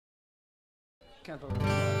Canta o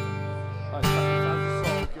faz o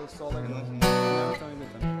solo, que o solo é grande. Então ainda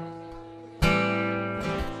tem.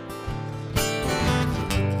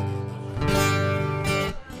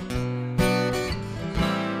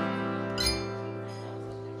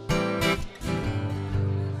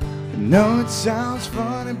 I know it sounds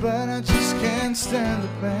funny, but I just can't stand the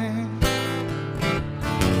pain.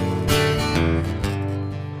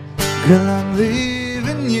 Girl, I'm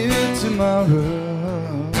leaving you tomorrow.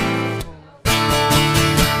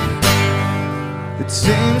 It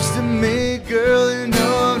seems to me, girl, you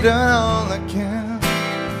know I've done all I can.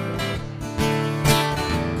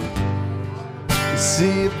 You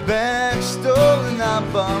see a bag stolen, I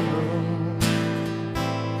borrowed.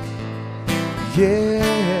 Yeah.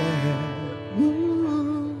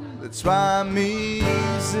 That's why I'm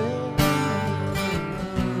easy.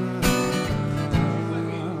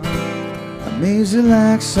 I'm easy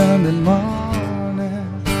like Sunday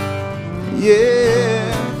morning.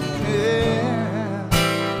 Yeah, yeah.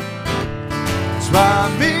 That's why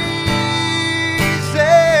I'm easy.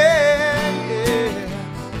 Yeah.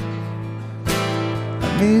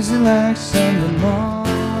 I'm easy like Sunday morning.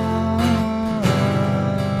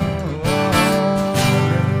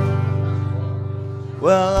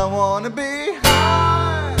 Well, I wanna be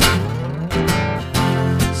high,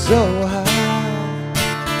 so high.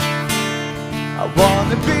 I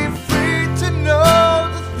wanna be free to know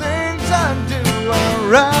the things I do are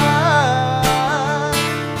right.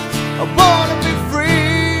 I wanna be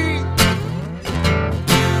free,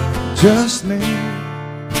 just me.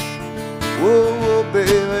 Whoa, whoa,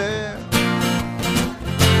 baby.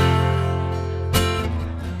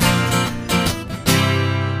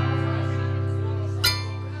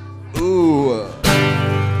 Ooh.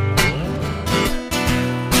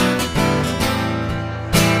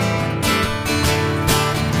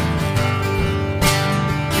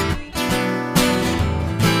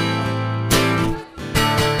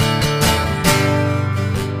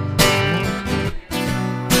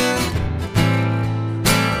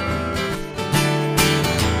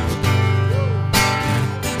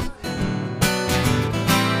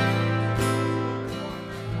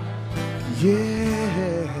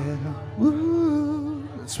 Yeah, woo,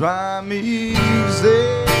 that's why I'm easy.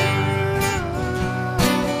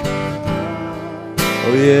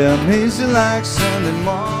 Oh yeah, I'm easy like Sunday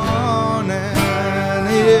morning.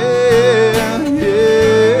 Yeah.